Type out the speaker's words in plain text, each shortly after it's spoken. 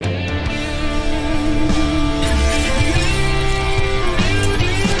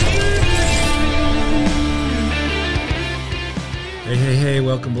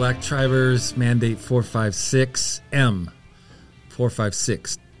Welcome, BlackTribers. Mandate 456,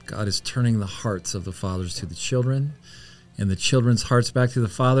 M456. God is turning the hearts of the fathers to the children and the children's hearts back to the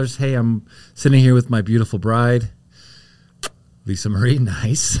fathers. Hey, I'm sitting here with my beautiful bride, Lisa Marie.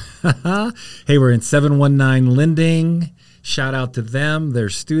 Nice. Hey, we're in 719 Linding. Shout out to them, their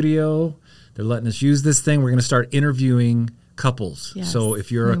studio. They're letting us use this thing. We're going to start interviewing couples. Yes, so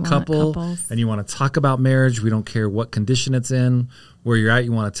if you're a couple and you want to talk about marriage, we don't care what condition it's in, where you're at,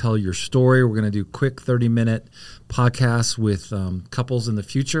 you want to tell your story. We're going to do quick 30-minute podcasts with couples in the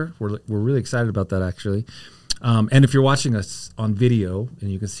future. We're really excited about that, actually. And if you're watching us on video and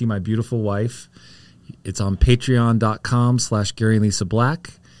you can see my beautiful wife, it's on patreon.com/Gary and Lisa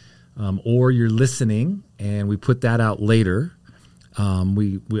Black, or you're listening and we put that out later.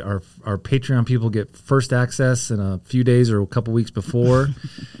 Our Patreon people get first access in a few days or a couple weeks before,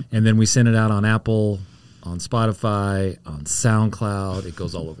 and then we send it out on Apple, on Spotify, on SoundCloud. It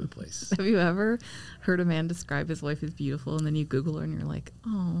goes all over the place. Have you ever heard a man describe his wife as beautiful, and then you Google her and you're like,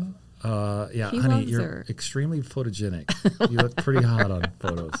 oh, yeah, he honey, loves you're her. Extremely photogenic. You look pretty hot on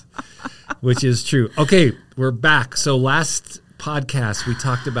photos, which is true. Okay, we're back. So last podcast we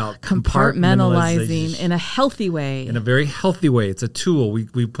talked about compartmentalizing in a healthy way. In a very healthy way. It's a tool.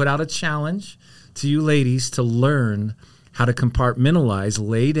 We put out a challenge to you ladies to learn how to compartmentalize.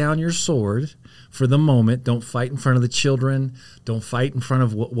 Lay down your sword for the moment. Don't fight in front of the children. Don't fight in front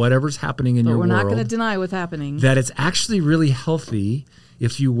of whatever's happening in your world. But we're not going to deny what's happening. That it's actually really healthy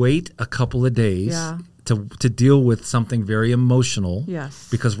if you wait a couple of days to deal with something very emotional. Yes.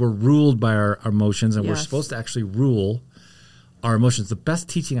 Because we're ruled by our emotions, and we're supposed to actually rule our emotions. The best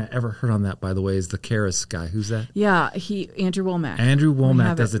teaching I ever heard on that, by the way, is the Karis guy. Who's that? Yeah, Andrew Womack. Andrew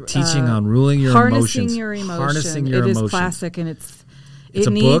Womack does a teaching on ruling your emotions. Harnessing your emotions. It is classic, and it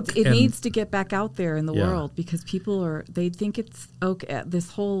needs to get back out there in the world, because people they think it's okay.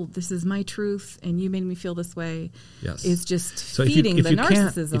 This is my truth, and you made me feel this way. Yes, is just feeding the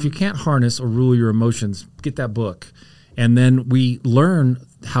narcissism. If you can't harness or rule your emotions, get that book, and then we learn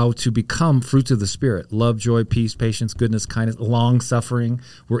how to become fruits of the Spirit: love, joy, peace, patience, goodness, kindness, long-suffering.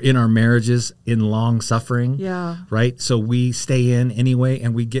 We're in our marriages in long-suffering, right? So we stay in anyway,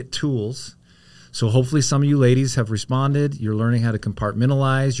 and we get tools. So hopefully some of you ladies have responded. You're learning how to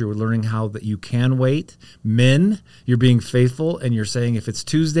compartmentalize. You're learning how that you can wait. Men, you're being faithful, and you're saying, if it's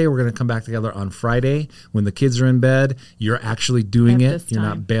Tuesday, we're going to come back together on Friday when the kids are in bed. You're actually doing it. You're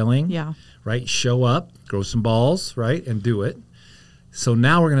not bailing, right? Show up, grow some balls, right, and do it. So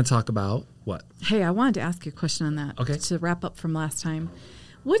now we're going to talk about what? Hey, I wanted to ask you a question on that. Okay. To wrap up from last time.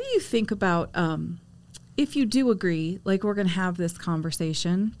 What do you think about, if you do agree, like we're going to have this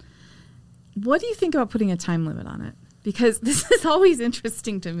conversation, what do you think about putting a time limit on it? Because this is always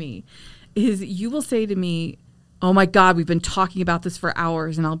interesting to me, is you will say to me, oh my God, we've been talking about this for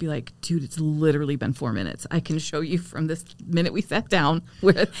hours. And I'll be like, dude, it's literally been 4 minutes. I can show you from this minute we sat down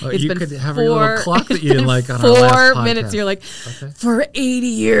where it's been could have your little clock that you didn't like on 4 our last podcast. minutes. You're like, for 80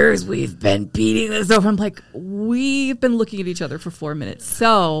 years, we've been beating this over. I'm like, we've been looking at each other for 4 minutes.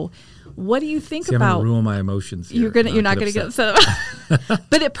 So what do you think about? I'm going to ruin my emotions here. You're not going to get upset about it.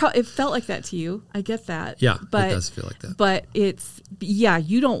 But it felt like that to you. I get that. Yeah, it does feel like that. But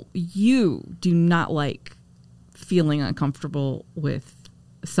you do not like feeling uncomfortable with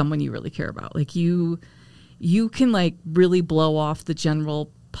someone you really care about. Like you can like really blow off the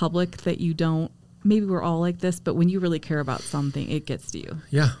general public that you don't. Maybe we're all like this, but when you really care about something, it gets to you.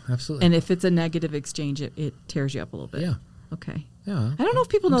 Yeah, absolutely. And if it's a negative exchange, it tears you up a little bit. Yeah. Okay. Yeah. I don't know if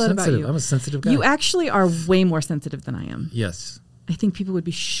people know that about you. I'm a sensitive guy. You actually are way more sensitive than I am. Yes. I think people would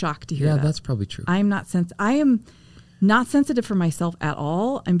be shocked to hear that. Yeah, that's probably true. I am not sensitive for myself at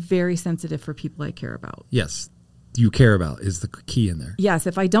all. I'm very sensitive for people I care about. Yes. You care about is the key in there. Yes.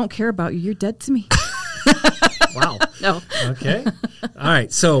 If I don't care about you, you're dead to me. Wow. No. Okay. All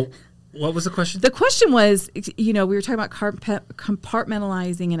right. So what was the question? The question was, we were talking about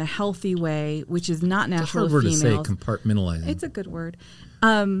compartmentalizing in a healthy way, which is not natural to females. It's a hard word to say, compartmentalizing. It's a good word.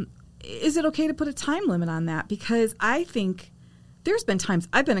 Is it okay to put a time limit on that? Because I think there's been times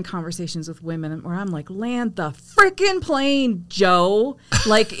I've been in conversations with women where I'm like, land the freaking plane, Joe.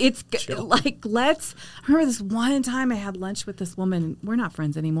 Like, it's like, I remember this one time I had lunch with this woman. We're not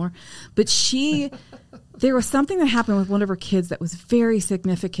friends anymore. But there was something that happened with one of her kids that was very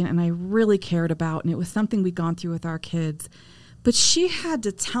significant and I really cared about. And it was something we'd gone through with our kids. But she had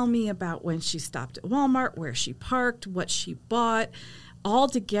to tell me about when she stopped at Walmart, where she parked, what she bought, all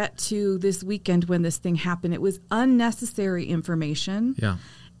to get to this weekend when this thing happened. It was unnecessary information. Yeah.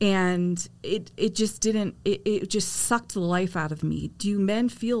 And it just didn't, it just sucked the life out of me. Do men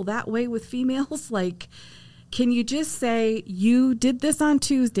feel that way with females? Like, can you just say, you did this on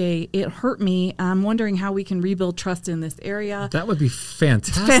Tuesday, it hurt me, I'm wondering how we can rebuild trust in this area? That would be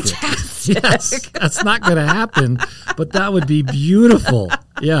fantastic. Yes, that's not going to happen, but that would be beautiful.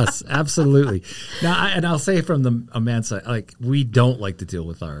 Yes, absolutely. Now, I'll say from a man's side, like, we don't like to deal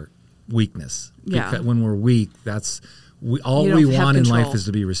with our weakness. Yeah. Because when we're weak, all we want in life is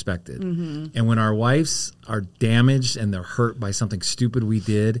to be respected. And when our wives are damaged and they're hurt by something stupid we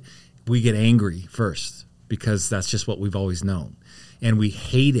did, we get angry first because that's just what we've always known. And we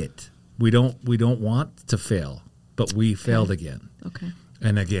hate it. We don't want to fail, but we failed again. Okay.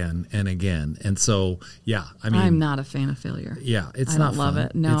 And again and again. And so, yeah, I mean, I'm not a fan of failure. Yeah, it's I not don't love fun.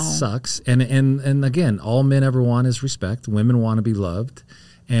 it. No. It sucks. And again, all men ever want is respect. Women want to be loved.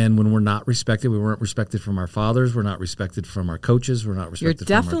 And when we're not respected, we weren't respected from our fathers. We're not respected from our coaches. We're not respected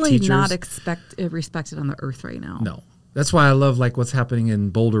from our teachers. You're definitely not respected on the earth right now. No. That's why I love like what's happening in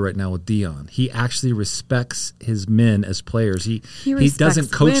Boulder right now with Dion. He actually respects his men as players. He doesn't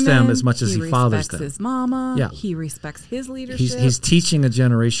coach them as much as he fathers them. He respects his mama. Yeah. He respects his leadership. He's teaching a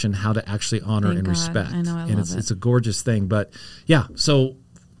generation how to actually honor Thank and God. respect. I know, I love it. It's a gorgeous thing. But yeah, so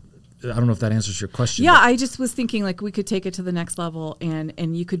I don't know if that answers your question. Yeah, I just was thinking like we could take it to the next level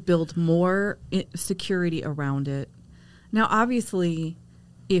and you could build more security around it. Now, obviously,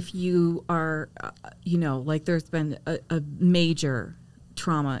 if you are, like there's been a major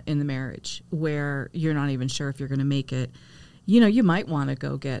trauma in the marriage where you're not even sure if you're going to make it, you might want to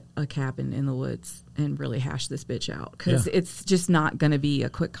go get a cabin in the woods and really hash this bitch out because it's just not going to be a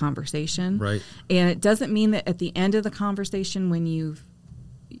quick conversation. Right. And it doesn't mean that at the end of the conversation when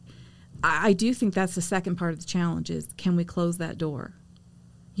I do think that's the second part of the challenge is, can we close that door?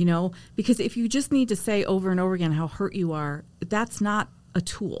 Because if you just need to say over and over again how hurt you are, that's not a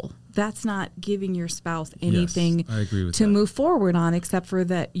tool. That's not giving your spouse anything to move forward on, except for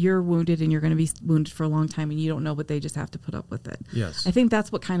that you're wounded and you're going to be wounded for a long time and you don't know, but they just have to put up with it. Yes. I think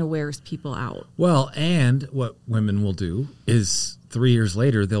that's what kind of wears people out. Well, and what women will do is 3 years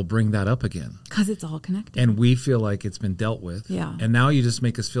later, they'll bring that up again. Because it's all connected. And we feel like it's been dealt with. Yeah. And now you just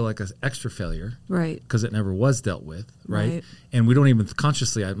make us feel like an extra failure. Right. Because it never was dealt with. Right. And we don't even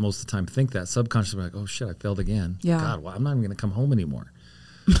consciously, most of the time, think that. Subconsciously, we're like, oh, shit, I failed again. Yeah. God, well, I'm not even going to come home anymore.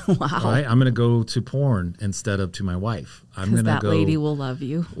 Wow. Right? I'm going to go to porn instead of to my wife. Because that lady will love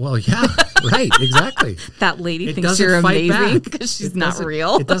you. Well, yeah, right, exactly. That lady thinks you're amazing because she's not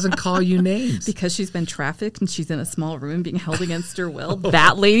real. It doesn't call you names. Because she's been trafficked and she's in a small room being held against her will.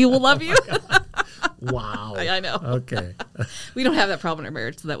 That lady will love you. Wow. I know. Okay. We don't have that problem in our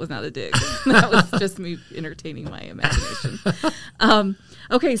marriage, so that was not a dig. That was just me entertaining my imagination.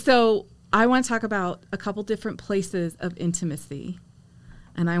 Okay, so I want to talk about a couple different places of intimacy.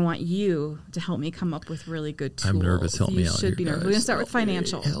 And I want you to help me come up with really good tools. I'm nervous. Help me out. You should be nervous. We're going to start with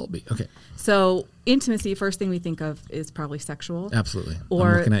financial. Help me. Okay. So intimacy, first thing we think of is probably sexual. Absolutely. I'm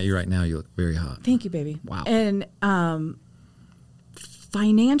looking at you right now. You look very hot. Thank you, baby. Wow. And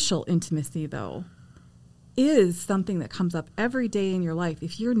financial intimacy, though, is something that comes up every day in your life.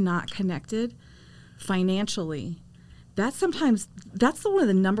 If you're not connected financially, that's one of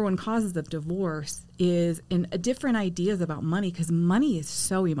the number one causes of divorce is different ideas about money, because money is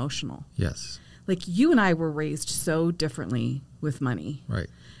so emotional. Yes. Like you and I were raised so differently with money. Right.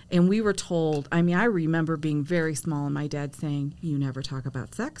 And we were told, I remember being very small and my dad saying, you never talk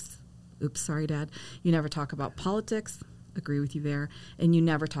about sex. Oops, sorry, Dad. You never talk about politics. Agree with you there. And you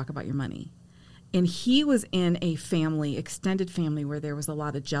never talk about your money. And he was in a extended family, where there was a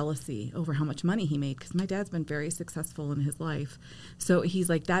lot of jealousy over how much money he made, because my dad's been very successful in his life. So he's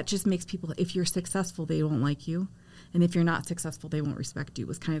like, that just makes people, if you're successful, they won't like you. And if you're not successful, they won't respect you,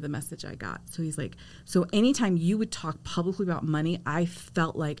 was kind of the message I got. So he's like, so anytime you would talk publicly about money, I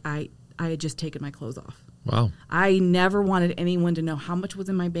felt like I had just taken my clothes off. Wow. I never wanted anyone to know how much was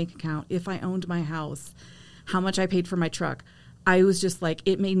in my bank account, if I owned my house, how much I paid for my truck. I was just like,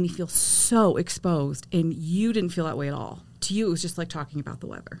 it made me feel so exposed, and you didn't feel that way at all. To you, it was just like talking about the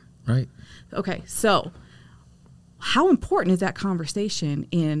weather. Right. Okay, so how important is that conversation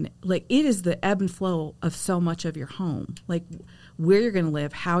in, like, it is the ebb and flow of so much of your home, like where you're going to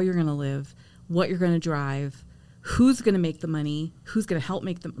live, how you're going to live, what you're going to drive, who's going to make the money, who's going to help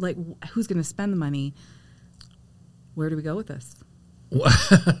make the, like, who's going to spend the money. Where do we go with this?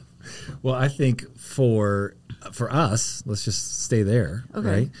 Well, I think for us, let's just stay there,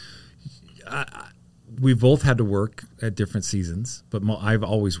 okay. Right? We both had to work at different seasons, but I've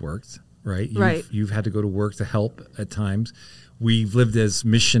always worked. right? Right. You've had to go to work to help at times. We've lived as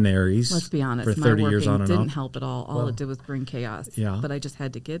missionaries. Let's be honest. For 30 years on and didn't off. help at all. All it did was bring chaos. Yeah. But I just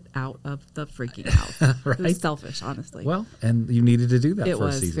had to get out of the freaking house. Right. It was selfish, honestly. Well, and you needed to do that it for a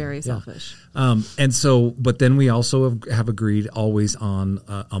was season. very selfish. And so, but then we also have agreed always on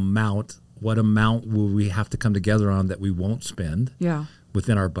amount. What amount will we have to come together on that we won't spend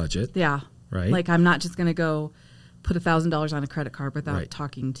within our budget? Yeah. Right. Like I'm not just going to go put $1,000 on a credit card without Right.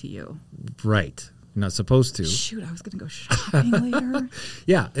 talking to you. Right. You're not supposed to. Shoot, I was going to go shopping later.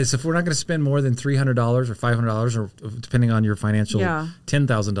 Yeah. It's if we're not going to spend more than $300 or $500 or depending on your financial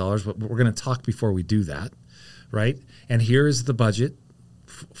 $10,000, but we're going to talk before we do that. Right. And here is the budget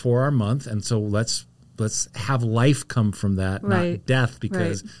for our month. And so let's have life come from that, not death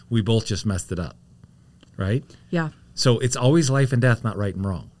because we both just messed it up. Right. Yeah. So it's always life and death, not right and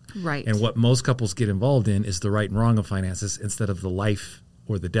wrong. Right. And what most couples get involved in is the right and wrong of finances instead of the life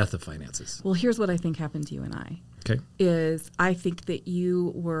or the death of finances. Well, here's what I think happened to you and I. Okay. Is I think that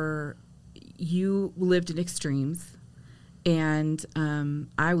you lived in extremes, and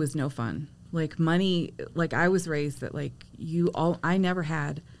I was no fun. Like money, like I was raised that like I never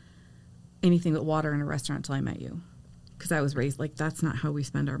had anything but water in a restaurant until I met you. Because I was raised like that's not how we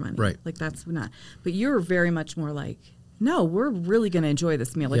spend our money. Right. Like that's not. But you're very much more like, no, we're really going to enjoy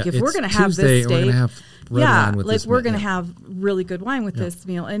this meal. Like if we're going to have Tuesday, this steak, we're going to have red wine with like this we're going to meal. have really good wine with this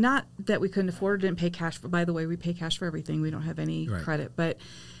meal, and not that we couldn't afford or didn't pay cash for. By the way, we pay cash for everything. We don't have any credit. But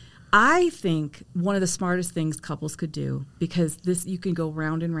I think one of the smartest things couples could do, because this you can go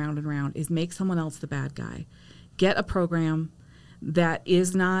round and round and round, is make someone else the bad guy. Get a program that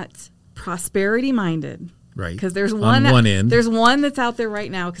is not prosperity minded. Right. Because there's on one end. There's one that's out there right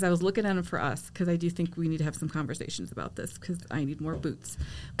now, because I was looking at them for us, because I do think we need to have some conversations about this, because I need more boots.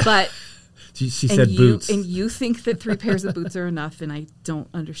 But she said boots. And you think that 3 pairs of boots are enough, and I don't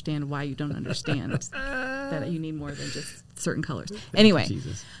understand why you don't understand that you need more than just certain colors. Anyway,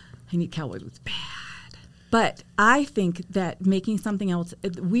 Jesus. I need cowboy boots bad. But I think that making something else,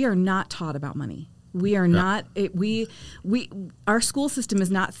 we are not taught about money. We are not. Our school system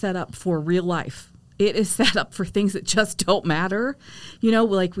is not set up for real life. It is set up for things that just don't matter. You know,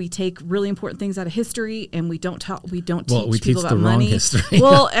 like we take really important things out of history, and we don't teach people about money. History.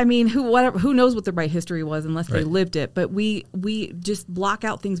 Well, I mean, who knows what the right history was unless they lived it? But we just block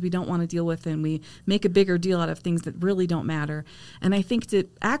out things we don't want to deal with, and we make a bigger deal out of things that really don't matter. And I think to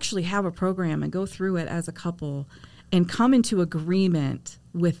actually have a program and go through it as a couple and come into agreement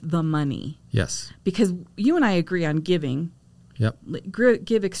with the money. Yes. Because you and I agree on giving. Yep.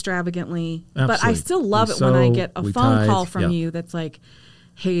 Give extravagantly. Absolutely. But I still love it when I get a phone call from you that's like,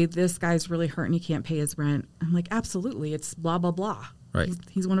 hey, this guy's really hurting. He can't pay his rent. I'm like, absolutely. It's blah, blah, blah. Right.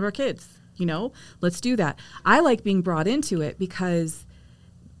 He's one of our kids. You know, let's do that. I like being brought into it because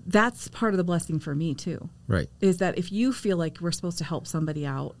that's part of the blessing for me too. Right. Is that if you feel like we're supposed to help somebody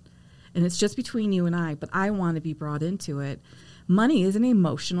out and it's just between you and I, but I want to be brought into it, money is an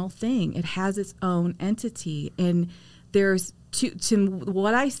emotional thing. It has its own entity. And there's to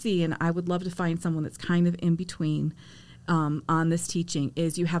what I see, and I would love to find someone that's kind of in between on this teaching,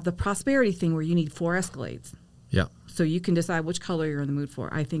 is you have the prosperity thing where you need 4 Escalades. Yeah. So you can decide which color you're in the mood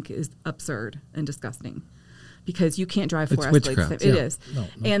for. I think is absurd and disgusting because you can't drive 4 Escalades. Witchcraft. It is. No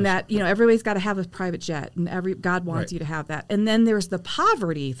and that, you know, everybody's got to have a private jet, and God wants you to have that. And then there's the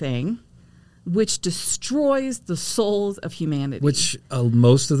poverty thing, which destroys the souls of humanity. Which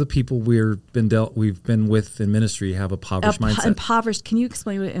most of the people we've been with in ministry have a impoverished mindset. Impoverished. Can you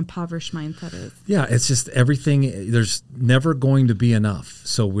explain what an impoverished mindset is? Yeah, it's just everything. There's never going to be enough.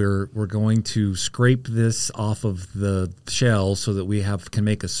 So we're going to scrape this off of the shell so that we can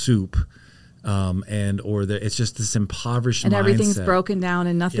make a soup. It's just this impoverished mindset. And everything's broken down,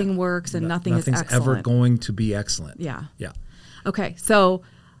 and nothing works, and nothing's excellent. Ever going to be excellent. Yeah. Yeah. Okay, so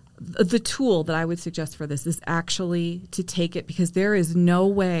the tool that I would suggest for this is actually to take it, because there is no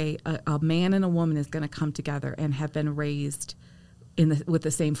way a man and a woman is going to come together and have been raised with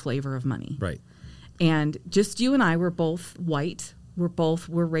the same flavor of money. Right. And just you and I, we're both white. We're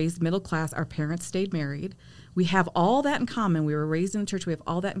raised middle class. Our parents stayed married. We have all that in common. We were raised in the church. We have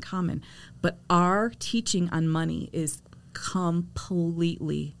all that in common. But our teaching on money is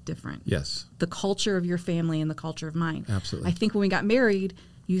completely different. Yes. The culture of your family and the culture of mine. Absolutely. I think when we got married,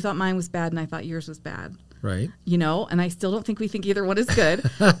 you thought mine was bad and I thought yours was bad. Right. You know, and I still don't think we think either one is good.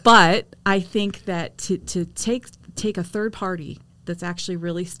 But I think that to take a third party that's actually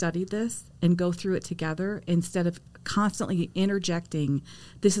really studied this and go through it together instead of constantly interjecting,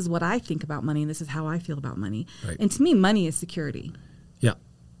 this is what I think about money and this is how I feel about money. Right. And to me, money is security. Yeah.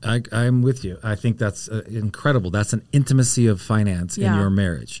 I'm with you. I think that's incredible. That's an intimacy of finance in your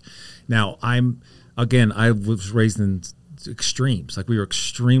marriage. Now, I was raised in extremes. Like we were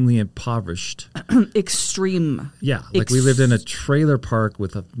extremely impoverished. Extreme. Yeah. Like we lived in a trailer park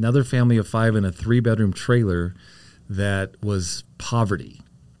with another family of 5 in a 3-bedroom trailer that was poverty.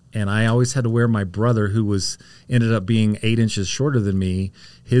 And I always had to wear my brother, who ended up being 8 inches shorter than me,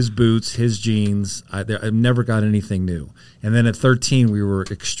 his boots, his jeans. I never got anything new. And then at 13, we were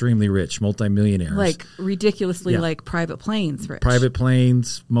extremely rich, multimillionaires. Like ridiculously like private planes rich. Private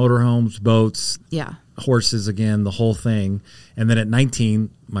planes, motorhomes, boats, yeah, horses again, the whole thing. And then at 19,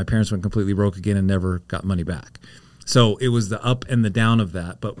 my parents went completely broke again and never got money back. So it was the up and the down of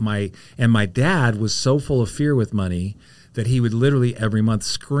that. But my dad was so full of fear with money that he would literally every month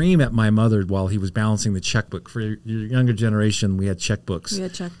scream at my mother while he was balancing the checkbook. For your younger generation, we had checkbooks.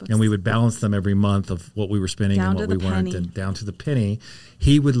 And we would balance them every month of what we were spending and what we weren't, and down to the penny.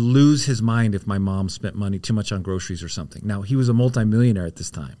 He would lose his mind if my mom spent money too much on groceries or something. Now, he was a multimillionaire at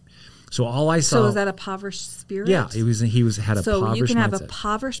this time. So all I saw. So is that a impoverished spirit? Yeah, had a impoverished mindset. So you can have a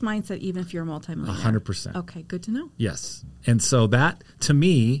impoverished mindset even if you're a multimillionaire. 100%. Okay, good to know. Yes. And so that, to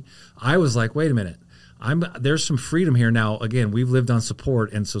me, I was like, wait a minute. There's some freedom here. Now, again, we've lived on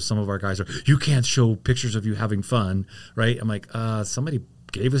support, and so some of our guys are, you can't show pictures of you having fun, right? I'm like, somebody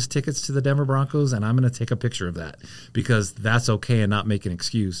gave us tickets to the Denver Broncos, and I'm going to take a picture of that because that's okay and not make an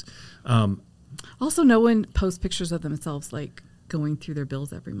excuse. Also, no one posts pictures of themselves like going through their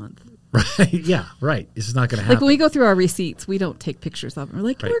bills every month. Right. Yeah, right. It's just not going to happen. Like when we go through our receipts, we don't take pictures of them. We're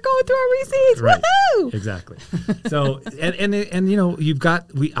like, we're going through our receipts. Right. Woohoo! Exactly. So, and you know,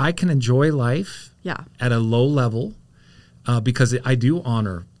 I can enjoy life at a low level because I do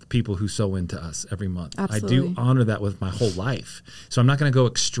honor the people who sow into us every month. Absolutely. I do honor that with my whole life. So I'm not going to go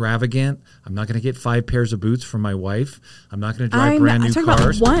extravagant. I'm not going to get 5 pairs of boots for my wife. I'm not going to drive brand new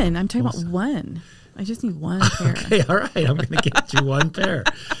cars. I'm talking about one. I just need one pair. Okay, all right. I'm going to get you one pair.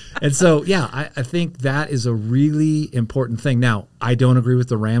 And so, I think that is a really important thing. Now, I don't agree with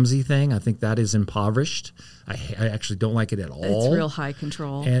the Ramsey thing. I think that is impoverished. I actually don't like it at all. It's real high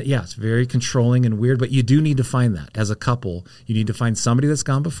control. And it's very controlling and weird, but you do need to find that. As a couple, you need to find somebody that's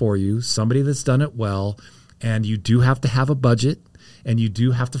gone before you, somebody that's done it well, and you do have to have a budget. And you do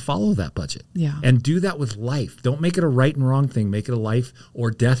have to follow that budget. Yeah. And do that with life. Don't make it a right and wrong thing. Make it a life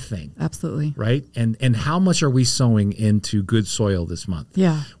or death thing. Absolutely. Right? And how much are we sowing into good soil this month?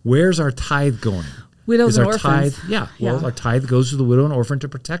 Yeah. Where's our tithe going? Widows and orphans. Our tithe goes to the widow and orphan to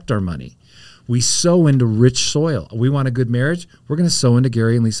protect our money. We sow into rich soil. We want a good marriage. We're going to sow into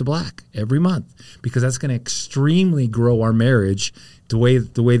Gary and Lisa Black every month because that's going to extremely grow our marriage the way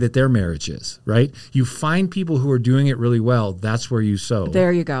that their marriage is, right? You find people who are doing it really well. That's where you sow.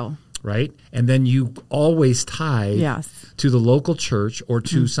 There you go. Right? And then you always tithe to the local church or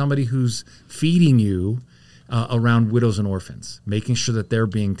to somebody who's feeding you around widows and orphans, making sure that they're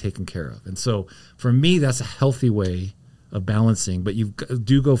being taken care of. And so for me, that's a healthy way of balancing, but you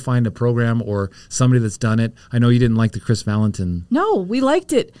do go find a program or somebody that's done it. I know you didn't like the Chris Valentin. No, we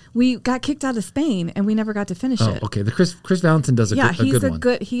liked it. We got kicked out of Spain and we never got to finish it. Okay. The Chris Valentin does a good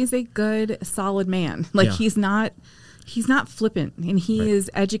one. He's a good, solid man. Like he's not flippant, and he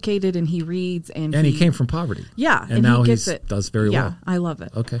is educated, and he reads, and he came from poverty. Yeah, and now he does very well. I love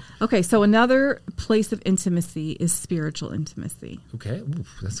it. Okay. So another place of intimacy is spiritual intimacy. Okay, ooh,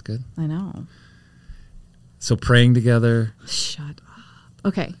 that's good. I know. So praying together. Shut up.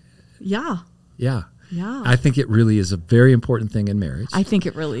 Okay. Yeah. I think it really is a very important thing in marriage. I think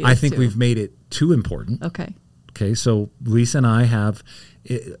it really is. I think we've made it too important. Okay. So Lisa and I have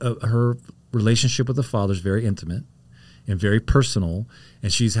her relationship with the Father is very intimate and very personal,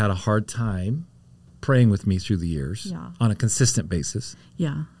 and she's had a hard time praying with me through the years on a consistent basis.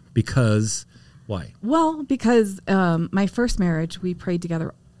 Yeah. Because why? Well, because my first marriage, we prayed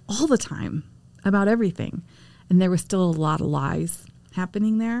together all the time about everything, and there was still a lot of lies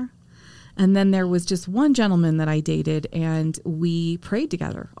happening there. And then there was just one gentleman that I dated, and we prayed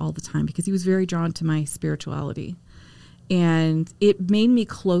together all the time because he was very drawn to my spirituality. And it made me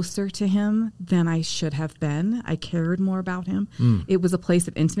closer to him than I should have been. I cared more about him. It was a place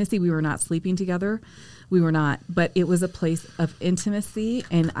of intimacy. We were not sleeping together. But it was a place of intimacy,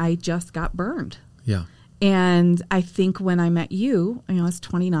 and I just got burned. Yeah. And I think when I met you, I was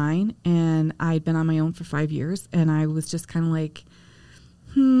 29, and I'd been on my own for 5 years, and I was just kind of like,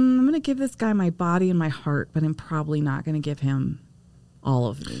 I'm going to give this guy my body and my heart, but I'm probably not going to give him all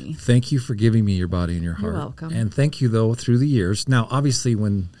of me. Thank you for giving me your body and your heart. You're welcome. And thank you, though, through the years. Now, obviously,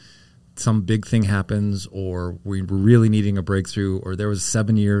 when some big thing happens or we were really needing a breakthrough, or there was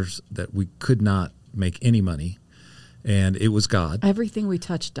 7 years that we could not make any money, and it was God. Everything we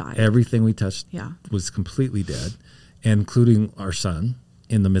touched died. Everything we touched Yeah. was completely dead, including our son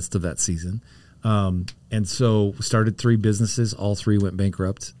in the midst of that season. And so we started 3 businesses. All 3 went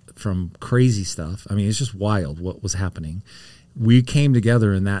bankrupt from crazy stuff. I mean, it's just wild what was happening. We came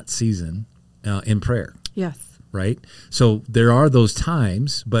together in that season in prayer. Yes. Right? So there are those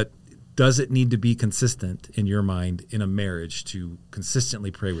times, but does it need to be consistent in your mind in a marriage to consistently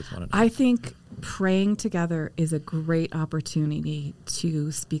pray with one another? I think praying together is a great opportunity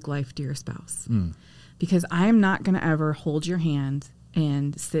to speak life to your spouse. Because I'm not going to ever hold your hand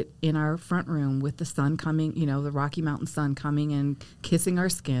and sit in our front room with the sun coming, the Rocky Mountain sun coming and kissing our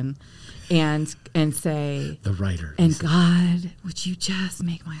skin and say, the writer. And God, would you just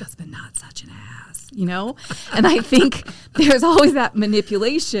make my husband not such an ass? And I think there's always that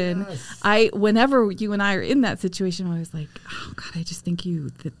manipulation. Yes. Whenever you and I are in that situation, I was like, oh God, I just thank you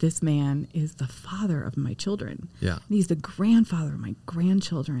that this man is the father of my children. Yeah. And he's the grandfather of my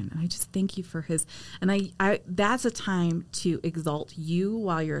grandchildren. And I just thank you for his, and I that's a time to exalt you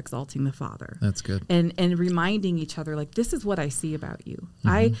while you're exalting the Father. That's good. And reminding each other, like, this is what I see about you.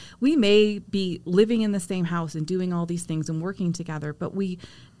 We may be living in the same house and doing all these things and working together, but we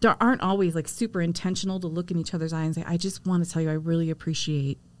aren't always like super intentional to look in each other's eye and say, I just want to tell you, I really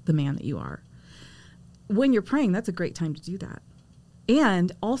appreciate the man that you are. When you're praying, that's a great time to do that.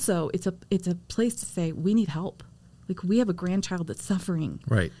 And also it's a place to say, we need help. Like, we have a grandchild that's suffering,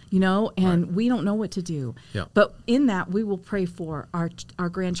 right? And we don't know what to do. Yeah. But in that, we will pray for our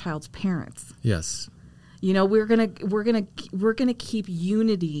grandchild's parents. Yes. We're gonna keep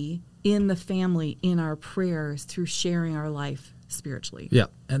unity in the family in our prayers through sharing our life spiritually. Yeah,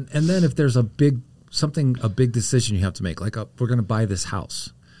 and then if there's a big decision you have to make, like we're going to buy this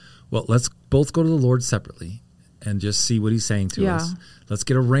house. Well, let's both go to the Lord separately and just see what He's saying to us. Let's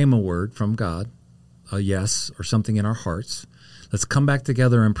get a rhema word from God. A yes or something in our hearts. Let's come back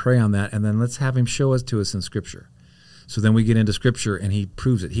together and pray on that, and then let's have Him show us to us in Scripture. So then we get into Scripture, and He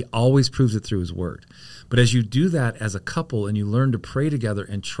proves it. He always proves it through His Word. But as you do that as a couple and you learn to pray together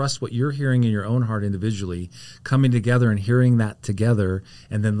and trust what you're hearing in your own heart individually, coming together and hearing that together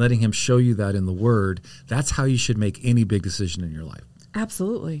and then letting Him show you that in the Word, that's how you should make any big decision in your life.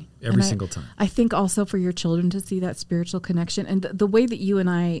 Absolutely. Every single time. I think also for your children to see that spiritual connection, and the way that you and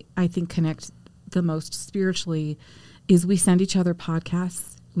I think, connect the most spiritually is we send each other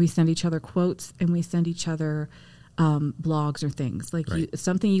podcasts, we send each other quotes, and we send each other blogs or things like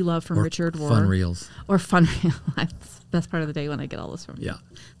something you love from Richard Rohr. Fun reels. Or fun reels. That's the best part of the day when I get all this from you. Yeah.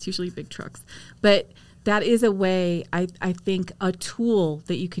 It's usually big trucks. But that is a way, I think a tool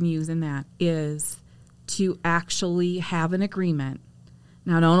that you can use in that is to actually have an agreement.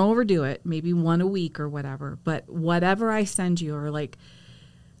 Now, don't overdo it, maybe one a week or whatever, but whatever I send you, or like,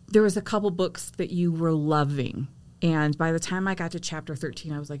 there was a couple books that you were loving, and by the time I got to chapter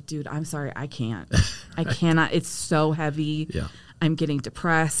 13, I was like, dude, I'm sorry, I can't. I cannot. It's so heavy. Yeah. I'm getting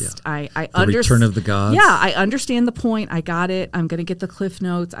depressed. Yeah. I understand. Return of the Gods. Yeah, I understand the point. I got it. I'm going to get the Cliff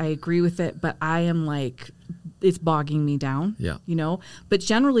Notes. I agree with it, but I am like, it's bogging me down. Yeah. But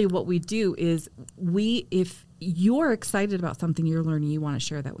generally what we do is if you're excited about something you're learning, you want to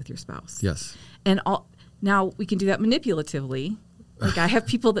share that with your spouse. Yes. And now we can do that manipulatively. Like, I have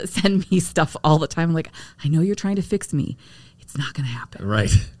people that send me stuff all the time. Like, I know you're trying to fix me. It's not going to happen.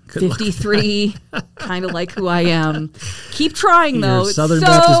 Right. Good 53, kind of like who I am. Keep trying, though. Your Southern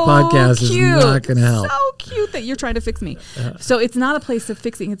Baptist podcast is not going to help. So cute that you're trying to fix me. So it's not a place of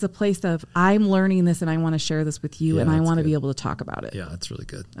fixing. It's a place of, I'm learning this and I want to share this with you, and I want to be able to talk about it. Yeah, that's really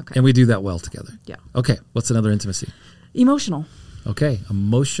good. Okay. And we do that well together. Yeah. Okay. What's another intimacy? Emotional. Okay.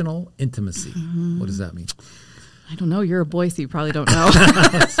 Emotional intimacy. Mm-hmm. What does that mean? I don't know. You're a boy, so you probably don't know.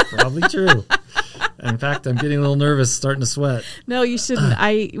 That's probably true. In fact, I'm getting a little nervous, starting to sweat. No, you shouldn't.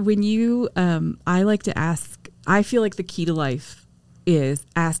 I like to ask. I feel like the key to life is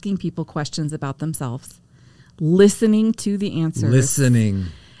asking people questions about themselves, listening to the answers.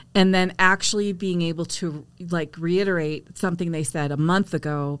 And then actually being able to like reiterate something they said a month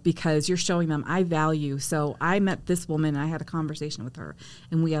ago, because you're showing them I value. So I met this woman, and I had a conversation with her,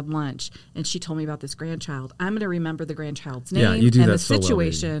 and we had lunch, and she told me about this grandchild. I'm going to remember the grandchild's name and the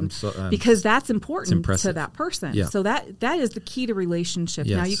situation because that's important to that person. Yeah. So that is the key to relationship.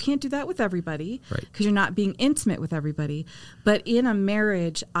 Yes. Now, you can't do that with everybody because right. you're not being intimate with everybody. But in a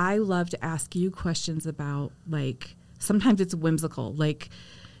marriage, I love to ask you questions about, like, sometimes it's whimsical, like,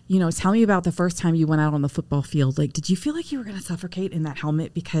 tell me about the first time you went out on the football field. Like, did you feel like you were going to suffocate in that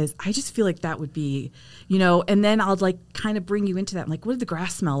helmet? Because I just feel like that would be, and then I'll like kind of bring you into that. Like, what did the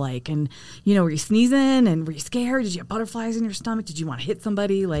grass smell like? And, were you sneezing and were you scared? Did you have butterflies in your stomach? Did you want to hit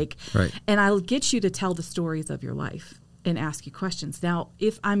somebody? Like, right. And I'll get you to tell the stories of your life and ask you questions. Now,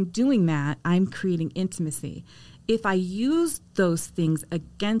 if I'm doing that, I'm creating intimacy. If I use those things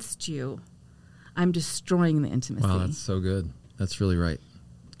against you, I'm destroying the intimacy. Wow, that's so good. That's really right.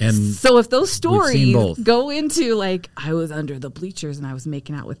 And so if those stories go into like, I was under the bleachers and I was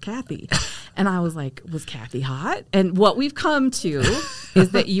making out with Kathy and I was like, was Kathy hot? And what we've come to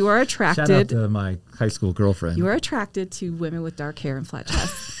is that you are attracted. Shout out to my high school girlfriend. You are attracted to women with dark hair and flat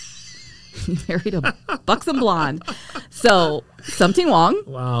chests. You married a buxom blonde. So something wrong.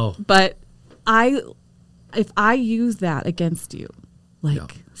 Wow. But if I use that against you,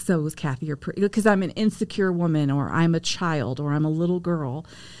 like, so was Kathy, or because I'm an insecure woman, or I'm a child, or I'm a little girl,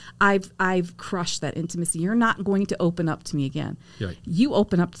 I've crushed that intimacy. You're not going to open up to me again. Right. You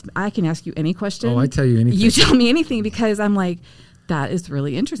open up to me. I can ask you any question. Oh, I tell you anything. You tell me anything, because I'm like, that is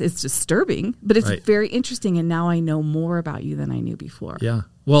really interesting. It's disturbing, but it's very interesting. And now I know more about you than I knew before. Yeah.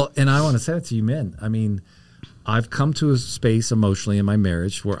 Well, and I want to say that to you men. I mean, I've come to a space emotionally in my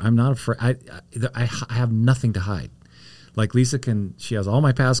marriage where I'm not afraid. I have nothing to hide. Like Lisa she has all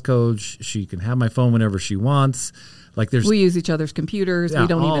my passcodes. She can have my phone whenever she wants. Like we use each other's computers. We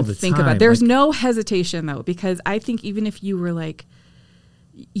don't even think about it. There's no hesitation though, because I think even if you were like,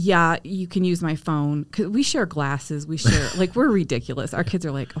 yeah, you can use my phone, because we share glasses. We share, like, we're ridiculous. Our kids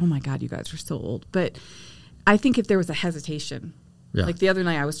are like, oh my God, you guys are so old. But I think if there was a hesitation, like the other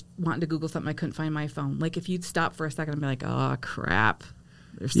night I was wanting to Google something, I couldn't find my phone. Like if you'd stop for a second and be like, oh crap.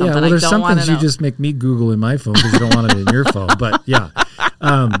 There's something there's some things you just make me Google in my phone because you don't want it in your phone. But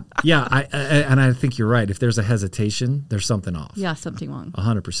I think you're right. If there's a hesitation, there's something off. Yeah, something wrong.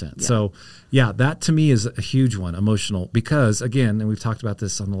 100%. Yeah. So, that to me is a huge one, emotional. Because again, and we've talked about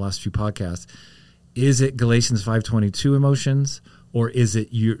this on the last few podcasts, is it Galatians 5:22 emotions, or is it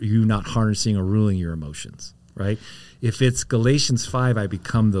you not harnessing or ruling your emotions? Right? If it's Galatians 5, I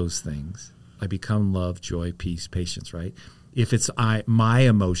become those things. I become love, joy, peace, patience. Right? If it's my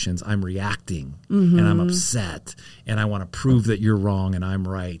emotions, I'm reacting and I'm upset and I want to prove that you're wrong and I'm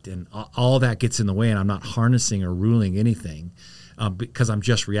right, and all that gets in the way, and I'm not harnessing or ruling anything because I'm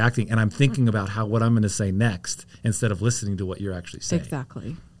just reacting and I'm thinking about what I'm going to say next instead of listening to what you're actually saying.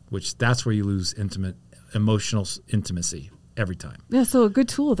 Exactly. Which that's where you lose emotional intimacy every time. Yeah. So a good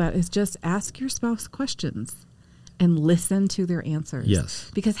tool of that is just ask your spouse questions and listen to their answers.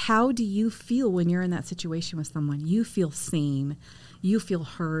 Yes. Because how do you feel when you're in that situation with someone? You feel seen. You feel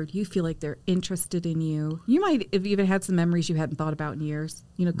heard. You feel like they're interested in you. You might have even had some memories you hadn't thought about in years,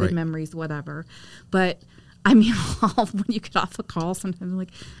 good memories, whatever. But, I mean, when you get off a call, sometimes like,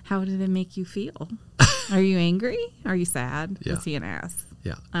 how did it make you feel? Are you angry? Are you sad? Yeah. Was he an ass?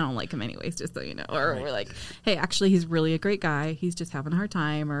 Yeah. I don't like him anyways, just so you know. Or we're like, hey, actually, he's really a great guy. He's just having a hard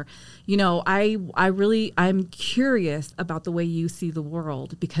time. Or, I'm curious about the way you see the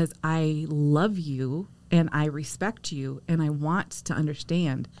world, because I love you and I respect you and I want to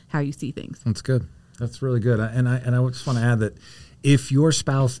understand how you see things. That's good. That's really good. And I just want to add that if your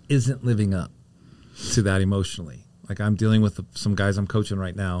spouse isn't living up to that emotionally, like I'm dealing with some guys I'm coaching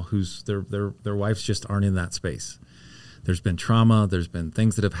right now whose their wives just aren't in that space. There's been trauma. There's been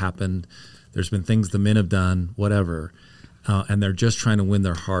things that have happened. There's been things the men have done, whatever. And they're just trying to win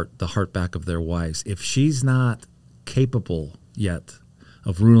the heart back of their wives. If she's not capable yet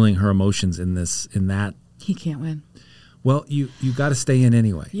of ruling her emotions in that, he can't win. Well, you got to stay in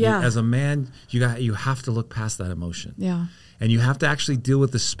anyway. Yeah. As a man, you have to look past that emotion. Yeah. And you have to actually deal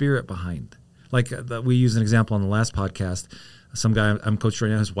with the spirit behind. Like we used an example on the last podcast. Some guy I'm coaching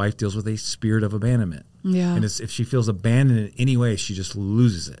right now, his wife deals with a spirit of abandonment. Yeah. And if she feels abandoned in any way, she just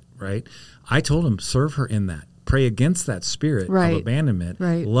loses it, right? I told him, serve her in that. Pray against that spirit of abandonment.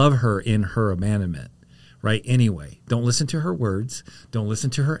 Right. Love her in her abandonment, right? Anyway, don't listen to her words. Don't listen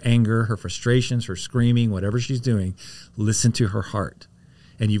to her anger, her frustrations, her screaming, whatever she's doing. Listen to her heart.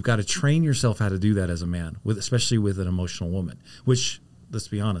 And you've got to train yourself how to do that as a man, especially with an emotional woman, which, let's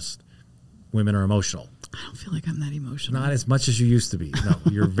be honest, women are emotional. I don't feel like I'm that emotional. Not as much as you used to be. No,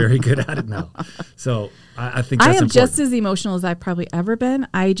 you're very good at it now. So I think that's I am important. just as emotional as I've probably ever been.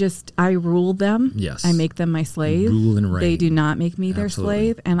 I rule them. Yes. I make them my slave. Rule and reign. They do not make me their Absolutely.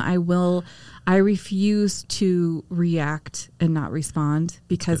 slave. And I refuse to react and not respond,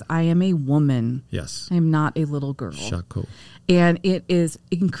 because I am a woman. Yes. I am not a little girl. Shako. And it is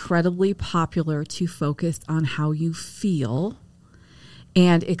incredibly popular to focus on how you feel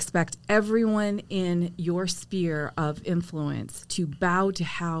and expect everyone in your sphere of influence to bow to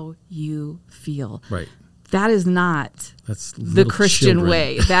how you feel. Right. That is not That's the Christian children.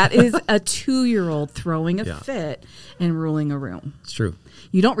 way. That is a 2-year-old throwing a Yeah. fit and ruling a room. It's true.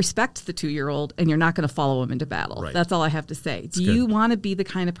 You don't respect the 2-year-old, and you're not going to follow him into battle. Right. That's all I have to say. Do you want to be the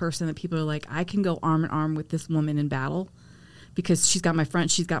kind of person that people are like, I can go arm in arm with this woman in battle because she's got my front,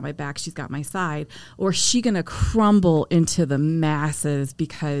 she's got my back, she's got my side? Or is she going to crumble into the masses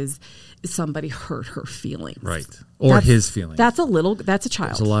because somebody hurt her feelings? Right. Or his feelings. That's a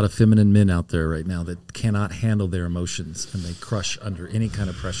child. There's a lot of feminine men out there right now that cannot handle their emotions, and they crush under any kind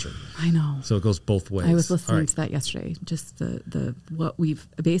of pressure. I know. So it goes both ways. I was listening to that yesterday. Just the what we've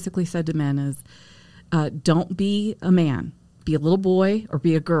basically said to men is, don't be a man. Be a little boy or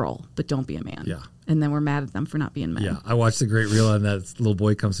be a girl, but don't be a man. Yeah. And then we're mad at them for not being men. Yeah, I watched the great reel on that. This little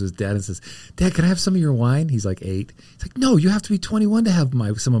boy comes to his dad and says, "Dad, can I have some of your wine?" He's like 8. He's like, "No, you have to be 21 to have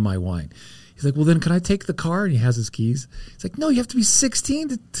some of my wine." He's like, "Well, then can I take the car?" And he has his keys. He's like, "No, you have to be 16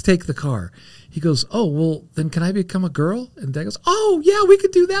 to take the car." He goes, "Oh, well, then can I become a girl?" And Dad goes, "Oh, yeah, we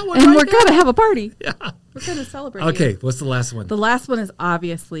could do that one. And right we're now." going to have a party. Yeah. We're going to celebrate. Okay, you. what's the last one? The last one is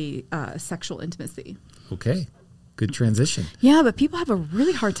obviously sexual intimacy. Okay, good transition. Yeah, but people have a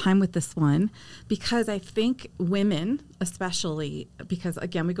really hard time with this one because I think women, especially, because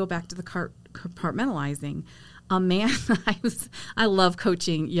again, we go back to the compartmentalizing. A man, I love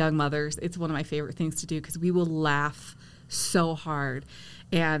coaching young mothers. It's one of my favorite things to do because we will laugh so hard.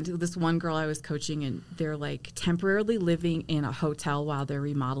 And this one girl I was coaching, and they're like temporarily living in a hotel while they're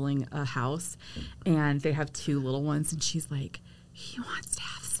remodeling a house, and they have 2 little ones, and she's like, he wants to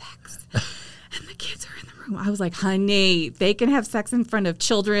have sex. And the kids are in the room. I was like, honey, they can have sex in front of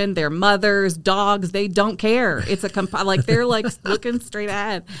children, their mothers, dogs. They don't care. It's like they're like looking straight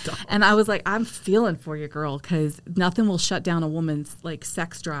ahead. And I was like, I'm feeling for you, girl, because nothing will shut down a woman's like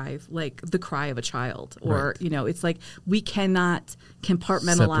sex drive, like the cry of a child. Or, it's like we cannot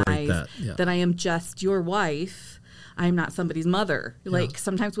compartmentalize that I am just your wife. I'm not somebody's mother. Like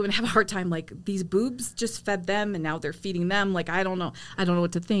sometimes women have a hard time, like these boobs just fed them and now they're feeding them. Like, I don't know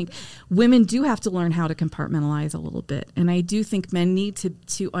what to think. Women do have to learn how to compartmentalize a little bit. And I do think men need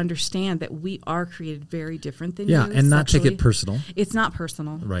to understand that we are created very different than you. Yeah, and not sexually. take it personal. It's not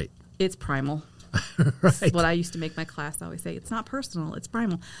personal. Right. It's primal. Right. That's what I used to make my class always say. It's not personal. It's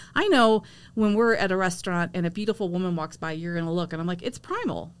primal. I know when we're at a restaurant and a beautiful woman walks by, you're going to look. And I'm like, it's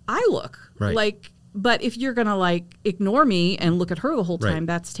primal. I look. Right. But if you're going to ignore me and look at her the whole time,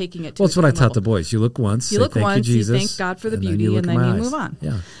 that's taking it to that's what I taught the boys. You look once, you thank you, thank God for the beauty, and then you move on.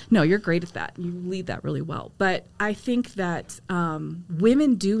 Yeah. No, you're great at that. You lead that really well. But I think that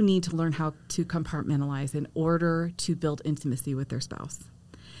women do need to learn how to compartmentalize in order to build intimacy with their spouse.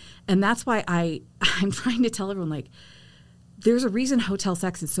 And that's why I'm trying to tell everyone, there's a reason hotel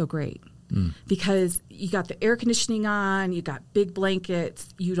sex is so great. Because you got the air conditioning on, you got big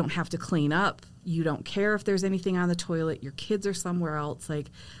blankets, you don't have to clean up, you don't care if there's anything on the toilet, your kids are somewhere else.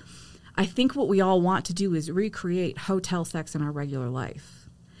 I think what we all want to do is recreate hotel sex in our regular life.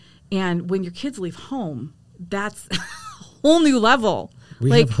 And when your kids leave home, that's a whole new level.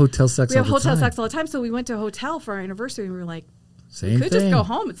 We have hotel sex all the time. We have hotel sex all the time. So we went to a hotel for our anniversary and we were like, same we could thing. just go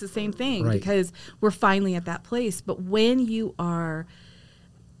home. It's the same thing because we're finally at that place. But when you are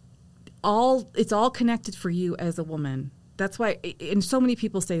it's all connected for you as a woman. That's why, and so many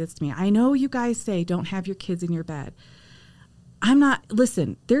people say this to me. I know you guys say don't have your kids in your bed.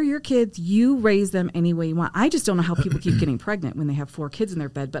 Listen, they're your kids. You raise them any way you want. I just don't know how people keep getting pregnant when they have 4 kids in their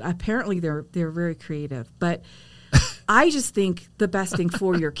bed, but apparently they're very creative. But I just think the best thing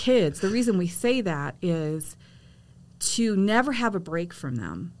for your kids, the reason we say that is to never have a break from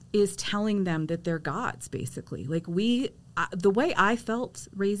them is telling them that they're gods, basically. The way I felt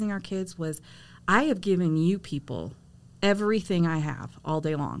raising our kids was I have given you people everything I have all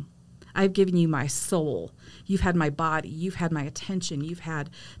day long. I've given you my soul. You've had my body. You've had my attention. You've had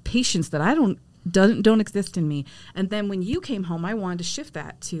patience that don't exist in me. And then when you came home, I wanted to shift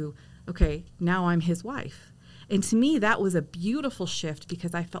that to, okay, now I'm his wife. And to me, that was a beautiful shift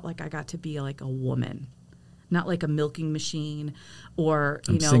because I felt like I got to be like a woman, not like a milking machine or,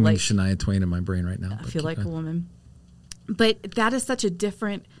 I'm singing Shania Twain in my brain right now. I feel like a woman. But that is such a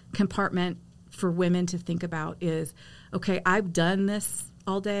different compartment for women to think about is, okay, I've done this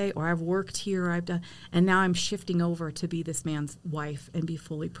all day, or I've worked here, and now I'm shifting over to be this man's wife and be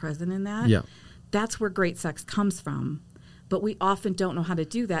fully present in that. Yeah. That's where great sex comes from. But we often don't know how to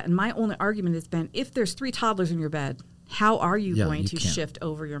do that. And my only argument has been, if there's 3 toddlers in your bed, how are you Yeah, going you to can't. shift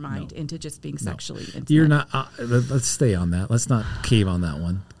over your mind into just being sexually intimate? You're not. Let's stay on that. Let's not cave on that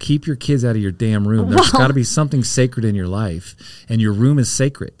one. Keep your kids out of your damn room. There's got to be something sacred in your life, and your room is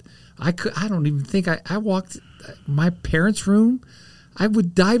sacred. I don't even think I walked my parents' room. I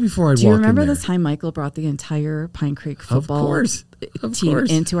would die before I'd walk in there. Do you remember this time Michael brought the entire Pine Creek football Of team course.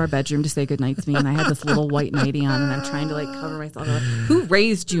 into our bedroom to say goodnight to me, and I had this little white nightie on, and I'm trying to like cover myself. I'm like, who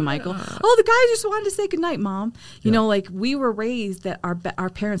raised you, Michael? Oh, the guy just wanted to say goodnight, Mom. You know, like we were raised that our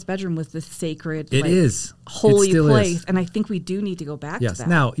parents' bedroom was this sacred, It like, is holy It still place, is. and I think we do need to go back Yes. to that.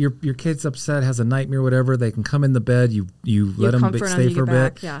 Now your kid's upset, has a nightmare, whatever. They can come in the bed. You let them comfort 'em, stay you for a get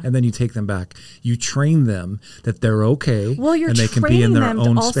bit, back, yeah. and then you take them back. You train them that they're okay. Well, you're and they can training be in their them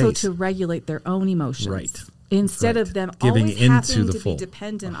own also space. to regulate their own emotions. Right. Instead Right. of them Giving always into having the to full. be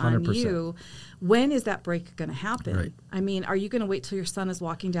dependent 100%. on you. When is that break going to happen? Right. I mean, are you going to wait till your son is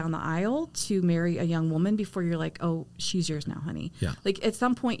walking down the aisle to marry a young woman before you're like, oh, she's yours now, honey? Yeah. Like at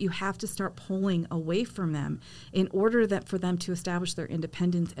some point you have to start pulling away from them in order that for them to establish their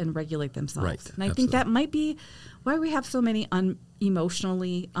independence and regulate themselves. Right. And I think that might be why we have so many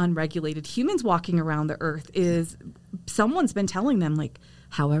emotionally unregulated humans walking around the earth is someone's been telling them like,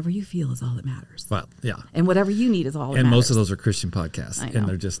 however you feel is all that matters. Well, yeah. And whatever you need is all that matters. And most of those are Christian podcasts, I know. and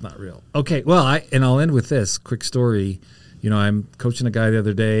they're just not real. Okay, well, I'll end with this quick story. You know, I'm coaching a guy the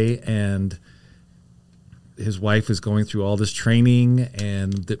other day, and his wife is going through all this training,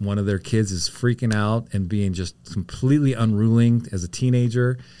 and that one of their kids is freaking out and being just completely unruly as a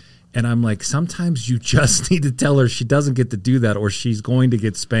teenager. And I'm like, sometimes you just need to tell her she doesn't get to do that, or she's going to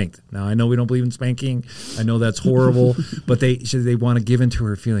get spanked. Now, I know we don't believe in spanking. I know that's horrible, but they want to give into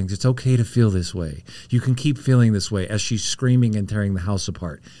her feelings. It's okay to feel this way. You can keep feeling this way as she's screaming and tearing the house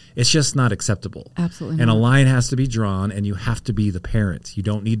apart. It's just not acceptable. Absolutely And not. a line has to be drawn, and you have to be the parent. You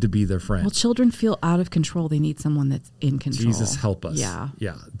don't need to be their friend. Well, children feel out of control. They need someone that's in control. Jesus help us. Yeah.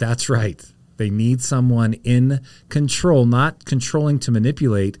 Yeah, that's right. They need someone in control, not controlling to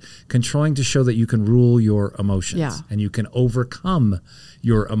manipulate, controlling to show that you can rule your emotions Yeah. and you can overcome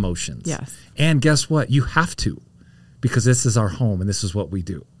your emotions. Yes. And guess what? You have to, because this is our home and this is what we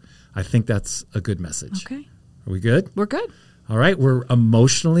do. I think that's a good message. Okay. Are we good? We're good. All right. We're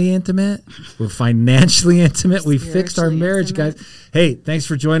emotionally intimate. We're financially intimate. We fixed our Spiritually marriage, intimate. guys. Hey, thanks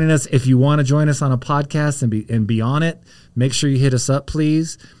for joining us. If you want to join us on a podcast and be on it, make sure you hit us up,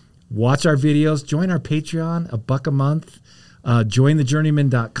 please. Watch our videos. Join our Patreon, $1 a month.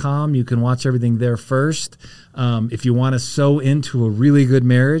 Jointhejourneyman.com. You can watch everything there first. If you want to sow into a really good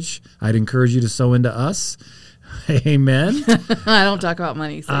marriage, I'd encourage you to sow into us. Amen. I don't talk about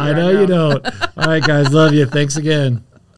money. So I know you don't. All right, guys. Love you. Thanks again.